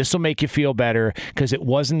week, this will make you feel better because it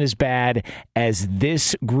wasn't as bad as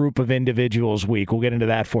this group of individuals' week. We'll get into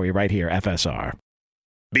that for you right here, FSR.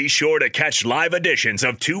 Be sure to catch live editions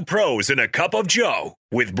of Two Pros and a Cup of Joe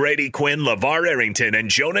with Brady Quinn, LeVar Arrington, and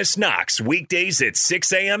Jonas Knox weekdays at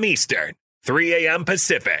 6 a.m. Eastern, 3 a.m.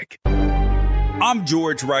 Pacific. I'm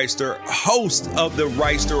George Reister, host of the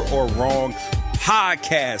Reister or Wrong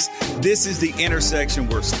podcast. This is the intersection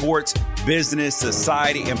where sports, business,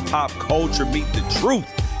 society, and pop culture meet the truth.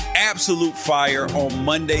 Absolute fire on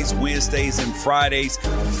Mondays, Wednesdays, and Fridays.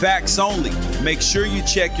 Facts only. Make sure you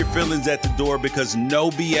check your feelings at the door because no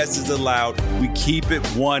BS is allowed. We keep it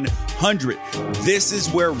 100. This is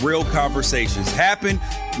where real conversations happen.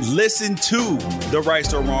 Listen to the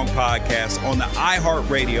Right or Wrong podcast on the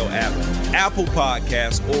iHeartRadio app, Apple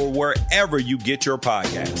Podcasts, or wherever you get your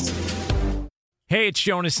podcasts. Hey, it's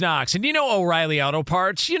Jonas Knox, and you know O'Reilly Auto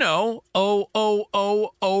Parts, you know,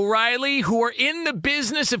 O'Reilly, who are in the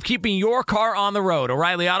business of keeping your car on the road.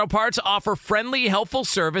 O'Reilly Auto Parts offer friendly, helpful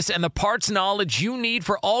service and the parts knowledge you need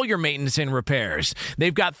for all your maintenance and repairs.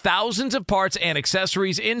 They've got thousands of parts and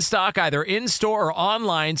accessories in stock, either in-store or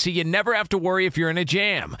online, so you never have to worry if you're in a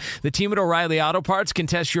jam. The team at O'Reilly Auto Parts can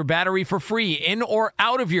test your battery for free in or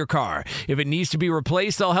out of your car. If it needs to be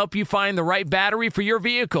replaced, they'll help you find the right battery for your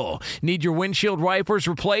vehicle. Need your windshield wipers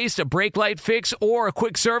replaced, a brake light fix, or a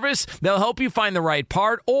quick service? They'll help you find the right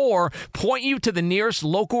part or point you to the nearest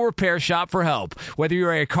local repair shop for help. Whether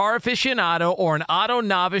you're a car aficionado or an auto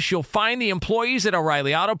novice, you'll find the employees at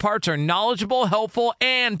O'Reilly Auto Parts are knowledgeable, helpful,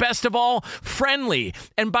 and best of all, friendly.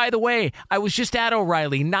 And by the way, I was just at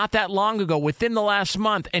O'Reilly not that long ago, within the last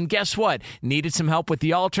month, and guess what? Needed some help with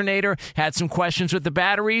the alternator, had some questions with the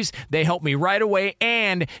batteries. They helped me right away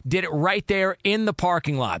and did it right there in the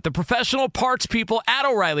parking lot. The professional parts people at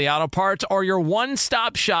O'Reilly Auto Parts are your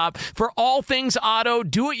one-stop shop for all things auto,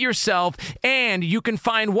 do-it-yourself, and you can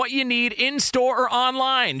find what you need in-store or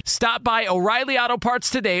online. Stop by O'Reilly Auto Parts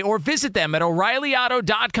today or visit them at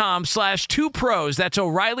O'ReillyAuto.com/2pros. That's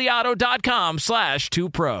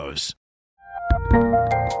O'ReillyAuto.com/2pros.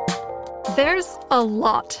 There's a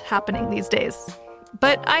lot happening these days,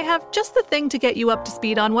 but I have just the thing to get you up to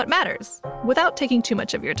speed on what matters without taking too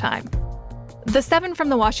much of your time. The 7 from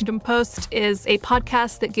the Washington Post is a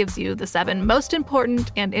podcast that gives you the 7 most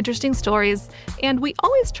important and interesting stories, and we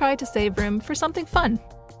always try to save room for something fun.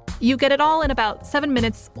 You get it all in about 7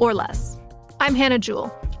 minutes or less. I'm Hannah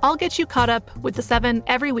Jewell. I'll get you caught up with the 7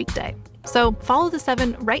 every weekday. So follow the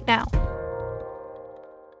 7 right now.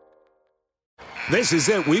 This is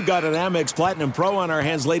it. We've got an Amex Platinum Pro on our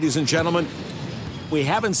hands, ladies and gentlemen. We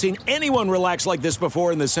haven't seen anyone relax like this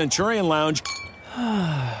before in the Centurion Lounge.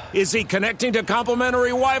 Is he connecting to complimentary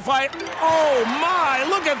Wi-Fi? Oh, my!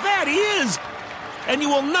 Look at that! He is! And you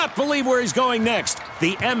will not believe where he's going next.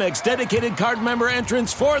 The Amex dedicated card member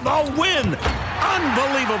entrance for the win!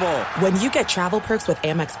 Unbelievable! When you get travel perks with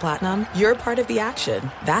Amex Platinum, you're part of the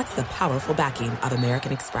action. That's the powerful backing of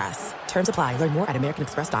American Express. Terms apply. Learn more at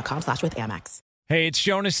americanexpress.com/withAmex. Hey, it's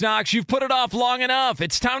Jonas Knox. You've put it off long enough.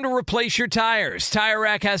 It's time to replace your tires. Tire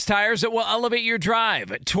Rack has tires that will elevate your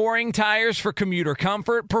drive. Touring tires for commuter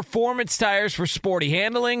comfort, performance tires for sporty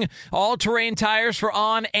handling, all-terrain tires for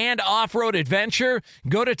on- and off-road adventure.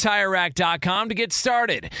 Go to TireRack.com to get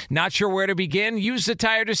started. Not sure where to begin? Use the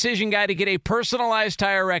Tire Decision Guide to get a personalized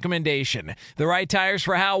tire recommendation. The right tires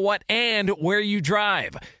for how, what, and where you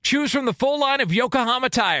drive. Choose from the full line of Yokohama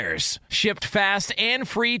tires. Shipped fast and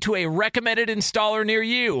free to a recommended installer near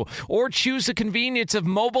you, or choose the convenience of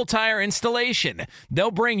mobile tire installation. They'll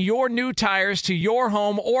bring your new tires to your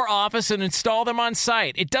home or office and install them on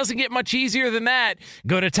site. It doesn't get much easier than that.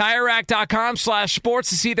 Go to TireRack.com/sports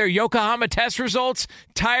to see their Yokohama test results,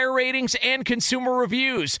 tire ratings, and consumer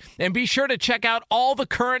reviews. And be sure to check out all the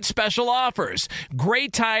current special offers.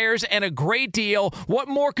 Great tires and a great deal. What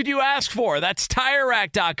more could you ask for? That's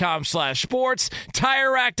TireRack.com/sports.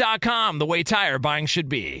 TireRack.com, the way tire buying should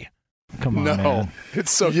be. Come on, man.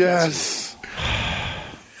 It's so yes.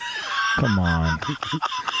 Come on.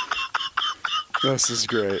 This is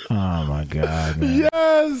great. Oh, my God, man.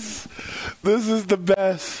 Yes. This is the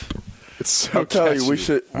best. It's so I'll tell you,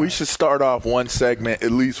 catchy. we should start off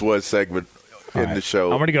at least one segment in the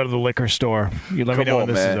show. I'm going to go to the liquor store. You let me know when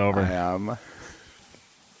this is over. I am.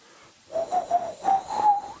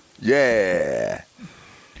 Yeah.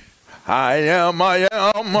 I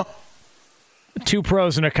am. Two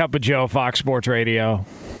Pros and a Cup of Joe, Fox Sports Radio.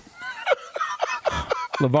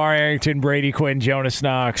 LeVar Arrington, Brady Quinn, Jonas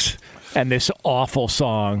Knox, and this awful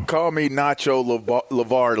song. Call me Nacho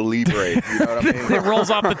LeVar Libre. You know what I mean? It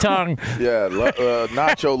rolls off the tongue. Yeah,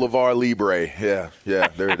 Nacho LeVar Libre. Yeah,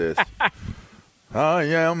 there it is. I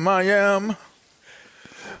am.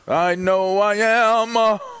 I know I am.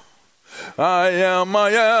 I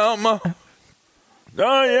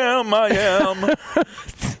am.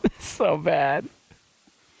 So bad.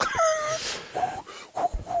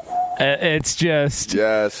 It's just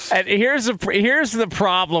yes. And here's the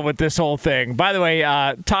problem with this whole thing. By the way,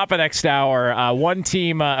 top of next hour, one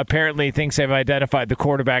team apparently thinks they've identified the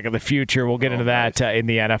quarterback of the future. We'll get into that in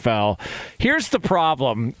the NFL. Here's the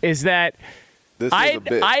problem: is that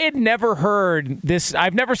I had never heard this.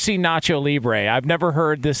 I've never seen Nacho Libre. I've never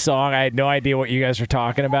heard this song. I had no idea what you guys were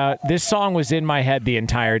talking about. This song was in my head the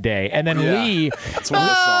entire day. And then Lee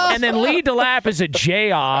DeLapp is a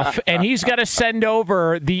J-off, and he's got to send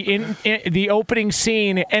over the opening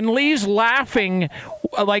scene, and Lee's laughing,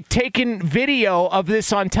 like taking video of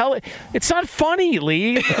this on tele. It's not funny,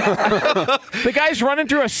 Lee. The guy's running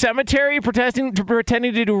through a cemetery pretending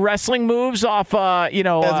to do wrestling moves off,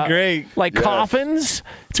 That's great. Like coffins.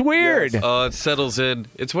 It's weird. Yes. It settles in.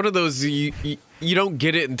 It's one of those you don't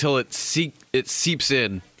get it until it seeps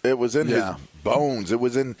in. It was in his bones. It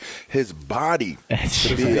was in his body.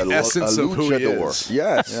 To be the essence of who he is.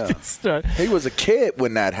 Yes. Yeah. He was a kid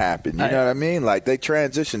when that happened. You know what I mean? Like, they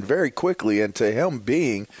transitioned very quickly into him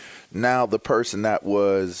being now the person that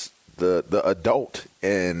was the adult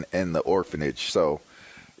in the orphanage. So,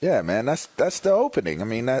 yeah, man, that's the opening. I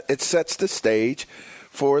mean, it sets the stage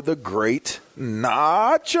for the great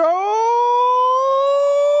Nacho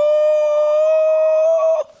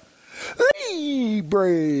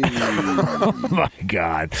Libre. Oh, my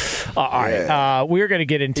God. All right. We're going to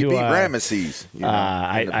get into... He beat Ramesses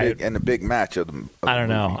in the big match of the I don't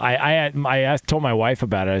know. I told my wife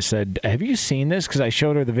about it. I said, have you seen this? Because I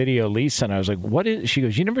showed her the video Lisa, and I was like, what is... She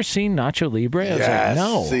goes, you never seen Nacho Libre? I was like,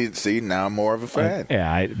 no. See, now I'm more of a fan.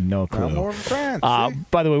 No clue. I'm more of a fan.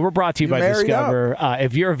 By the way, we're brought to you by Discover.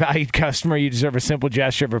 If you're a valued customer, you deserve a simple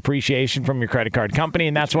gesture of appreciation from your credit card company,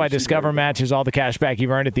 and that's why Discover matches all the cash back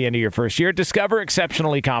you've earned at the end of your first year. Discover,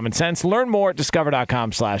 exceptionally common sense. Learn more at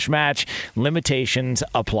discover.com/match. Limitations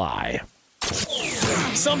apply.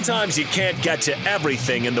 Sometimes you can't get to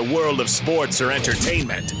everything in the world of sports or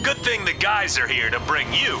entertainment. Good thing the guys are here to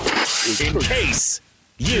bring you in case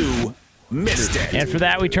you missed it. And for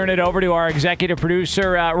that, we turn it over to our executive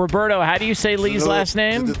producer, Roberto. How do you say Lee's last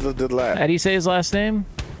name? How do you say his last name?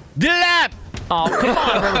 DeLapp. Oh, come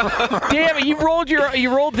on. Damn it, you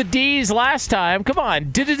rolled the D's last time. Come on.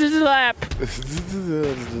 DeLapp.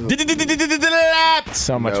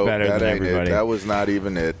 So much better than everybody. That was not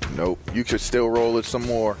even it. Nope. You could still roll it some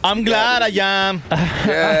more. I'm glad I am.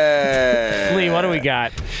 Yeah. Lee, what do we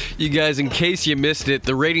got? You guys, in case you missed it,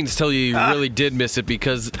 the ratings tell you really did miss it,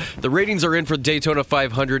 because the ratings are in for Daytona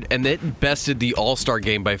 500, and it bested the All-Star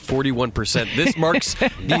Game by 41%. This marks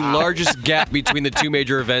the largest gap between the two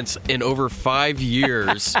major events in over 5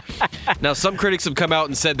 years. Now, some critics have come out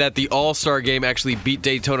and said that the All-Star Game actually beat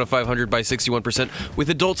Daytona 500 by 61%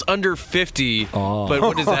 with adults under 50. But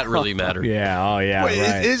what does that really matter? Wait,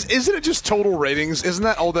 right. Isn't it just total ratings? Isn't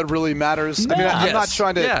that all that really matters? No. I mean, I'm not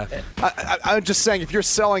trying to... I'm just saying, if you're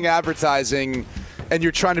selling advertising and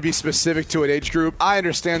you're trying to be specific to an age group, I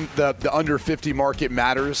understand the under 50 market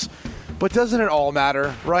matters. But doesn't it all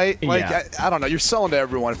matter, right? Like, I don't know. You're selling to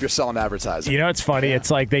everyone if you're selling advertising. You know, it's funny. Yeah.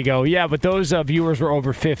 It's like they go, but those viewers were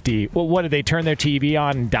over 50. Well, what, did they turn their TV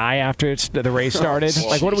on and die after the race started?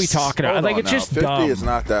 Like, what are we talking about? Like, it's just 50 dumb. 50 is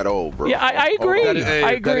not that old, bro. Yeah, I agree.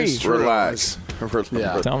 I agree. Relax.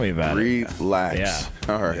 Tell me about it. Relax. Yeah.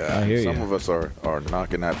 All right. I hear you. Some of us are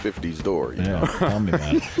knocking at 50's door. You know? Tell me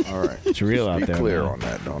about it. All right. It's real out there. Be clear man. on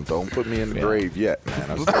that. Don't put me in the grave yet,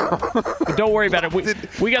 man. But don't worry about it.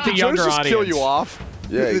 We got the younger audience. Kill you off.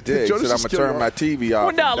 Yeah, he did. He said, I'm going to turn my TV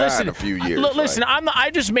off in a few years. Listen,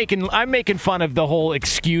 I'm making fun of the whole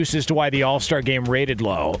excuse as to why the All-Star Game rated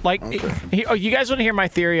low. Like, you guys want to hear my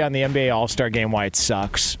theory on the NBA All-Star Game, why it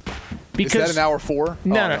sucks? Because, is that an hour 4?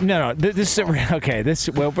 No. This okay.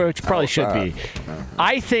 Which probably should be.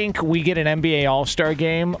 I think we get an NBA All-Star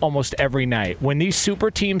Game almost every night. When these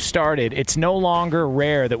super teams started, it's no longer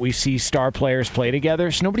rare that we see star players play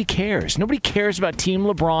together. So nobody cares. Nobody cares about Team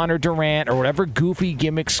LeBron or Durant or whatever goofy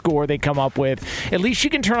gimmick score they come up with. At least you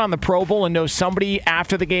can turn on the Pro Bowl and know somebody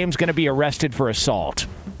after the game's going to be arrested for assault.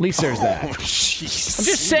 At least there's that. Jeez. I'm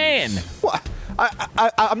just saying. What?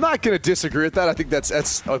 I'm not going to disagree with that. I think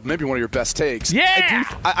that's maybe one of your best takes. Yeah,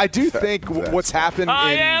 I do think what's happened.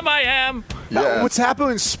 I am. Yeah. What's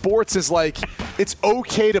happened in sports is like it's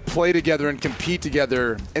okay to play together and compete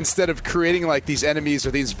together instead of creating like these enemies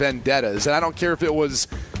or these vendettas. And I don't care if it was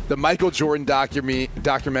the Michael Jordan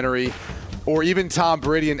documentary or even Tom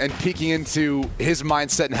Brady and peeking into his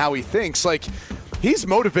mindset and how he thinks. Like, he's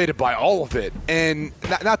motivated by all of it. And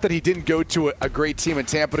not that he didn't go to a great team in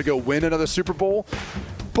Tampa to go win another Super Bowl,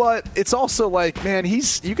 but it's also like, man,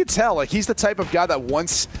 you could tell, like, he's the type of guy that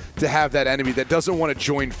wants to have that enemy, that doesn't want to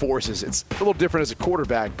join forces. It's a little different as a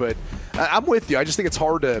quarterback, but I'm with you. I just think it's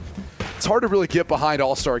hard to really get behind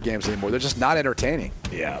all-star games anymore. They're just not entertaining.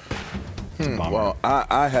 Yeah. Well,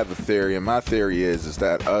 I have a theory, and my theory is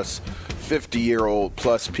that us 50-year-old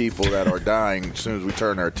plus people that are dying as soon as we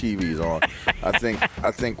turn our TVs on,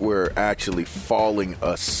 I think we're actually falling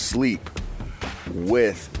asleep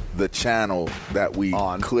with the channel that we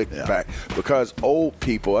click back. Because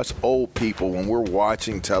us old people, when we're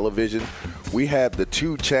watching television, we have the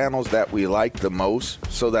two channels that we like the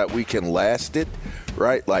most so that we can last it,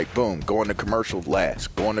 right? Like, boom, going to commercial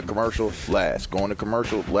last, going to commercial last, going to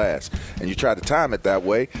commercial last. And you try to time it that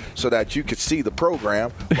way so that you could see the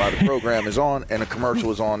program while the program is on and the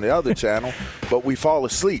commercial is on the other channel, but we fall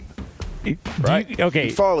asleep. Right?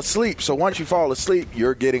 You fall asleep. So once you fall asleep,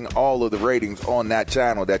 you're getting all of the ratings on that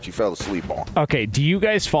channel that you fell asleep on. Okay. Do you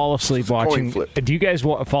guys fall asleep watching? Do you guys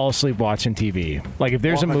fall asleep watching TV? Like, if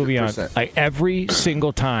there's 100%. A movie on, like, every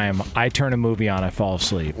single time I turn a movie on, I fall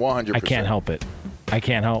asleep. 100%. I can't help it. I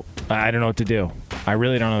can't help. I don't know what to do. I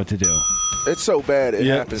really don't know what to do. It's so bad. It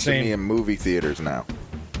happens to me in movie theaters now.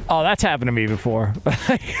 Oh, that's happened to me before.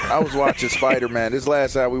 I was watching Spider-Man. This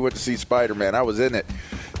last time we went to see Spider-Man, I was in it.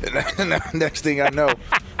 And next thing I know,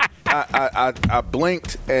 I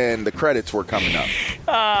blinked and the credits were coming up.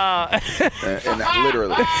 And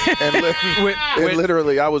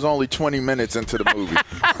literally, I was only 20 minutes into the movie.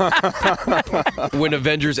 When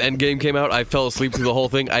Avengers Endgame came out, I fell asleep through the whole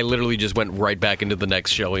thing. I literally just went right back into the next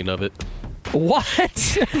showing of it.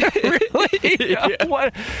 What? Really? Yeah.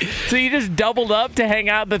 What? So you just doubled up to hang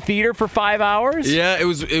out in the theater for 5 hours? Yeah, it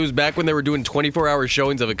was back when they were doing 24-hour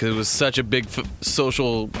showings of it because it was such a big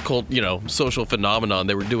social phenomenon.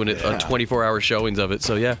 They were doing it 24-hour showings of it.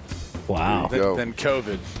 So yeah. Wow. Then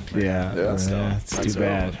COVID. Yeah, it's too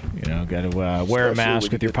bad. Got to wear a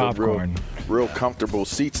mask with your popcorn. Real comfortable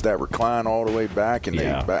seats that recline all the way back, and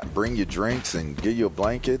they bring you drinks and give you a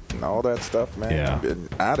blanket and all that stuff, man. Yeah. Been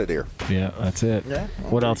out of there. Yeah, that's it. Yeah.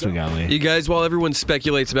 What else we got, Lee? You guys, while everyone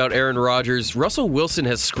speculates about Aaron Rodgers, Russell Wilson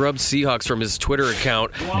has scrubbed Seahawks from his Twitter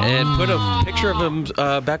account and put a picture of him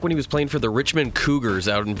back when he was playing for the Richmond Cougars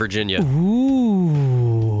out in Virginia.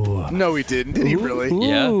 Ooh. No, he didn't. Did he really?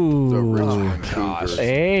 Yeah. The Richmond Cougars.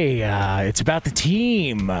 Hey, it's about the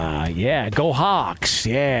team. Go Hawks.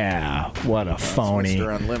 Yeah. What a phony.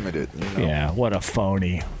 Mr. Unlimited. Yeah, what a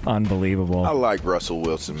phony. Unbelievable. I like Russell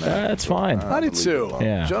Wilson, man. That's fine. I do too.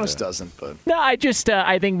 Yeah. Jonas doesn't, but. No, I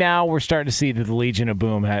think now we're starting to see that the Legion of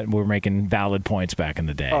Boom were making valid points back in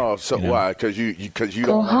the day. Oh, so why? Because you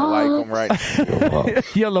don't want to like them, right?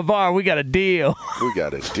 Yo, LeVar, we got a deal. We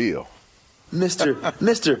got a deal. Mr.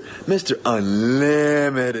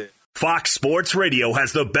 Unlimited. Fox Sports Radio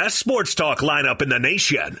has the best sports talk lineup in the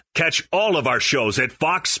nation. Catch all of our shows at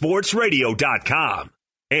foxsportsradio.com.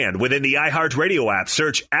 And within the iHeartRadio app,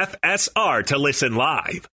 search FSR to listen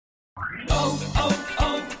live.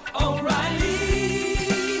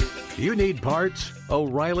 O'Reilly. You need parts?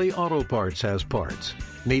 O'Reilly Auto Parts has parts.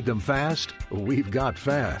 Need them fast? We've got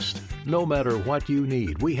fast. No matter what you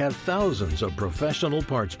need, we have thousands of professional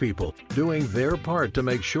parts people doing their part to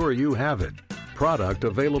make sure you have it. Product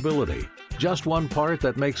availability. Just one part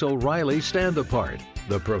that makes O'Reilly stand apart.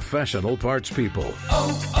 The professional parts people.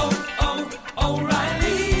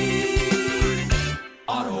 O'Reilly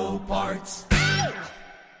Auto Parts.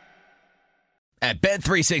 At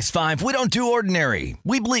Bet365, we don't do ordinary.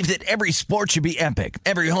 We believe that every sport should be epic.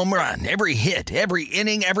 Every home run, every hit, every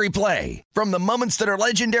inning, every play. From the moments that are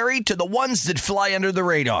legendary to the ones that fly under the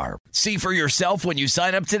radar. See for yourself when you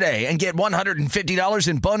sign up today and get $150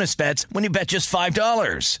 in bonus bets when you bet just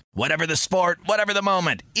 $5. Whatever the sport, whatever the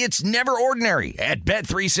moment, it's never ordinary at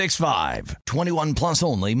Bet365. 21 plus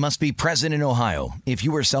only. Must be present in Ohio. If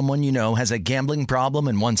you or someone you know has a gambling problem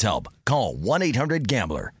and wants help, call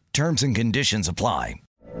 1-800-GAMBLER. Terms and conditions apply.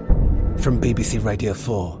 From BBC Radio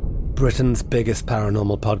 4, Britain's biggest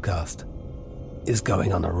paranormal podcast is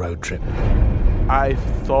going on a road trip. I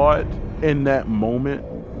thought in that moment,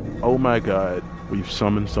 oh my God, we've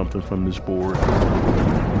summoned something from this board.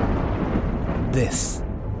 This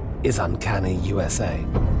is Uncanny USA.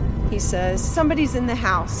 He says, somebody's in the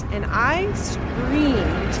house, and I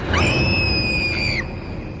screamed.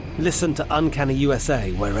 Listen to Uncanny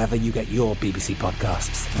USA wherever you get your BBC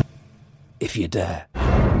podcasts, if you dare.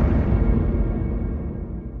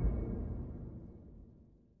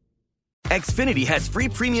 Xfinity has free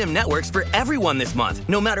premium networks for everyone this month,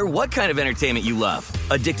 no matter what kind of entertainment you love.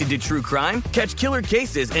 Addicted to true crime? Catch killer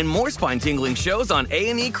cases and more spine-tingling shows on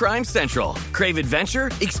A&E Crime Central. Crave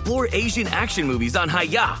adventure? Explore Asian action movies on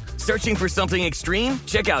Hi-Ya. Searching for something extreme?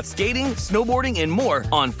 Check out skating, snowboarding, and more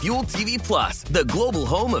on Fuel TV Plus, the global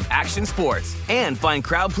home of action sports. And find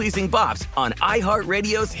crowd-pleasing bops on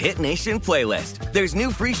iHeartRadio's Hit Nation playlist. There's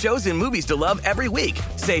new free shows and movies to love every week.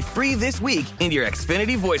 Say free this week in your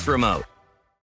Xfinity voice remote.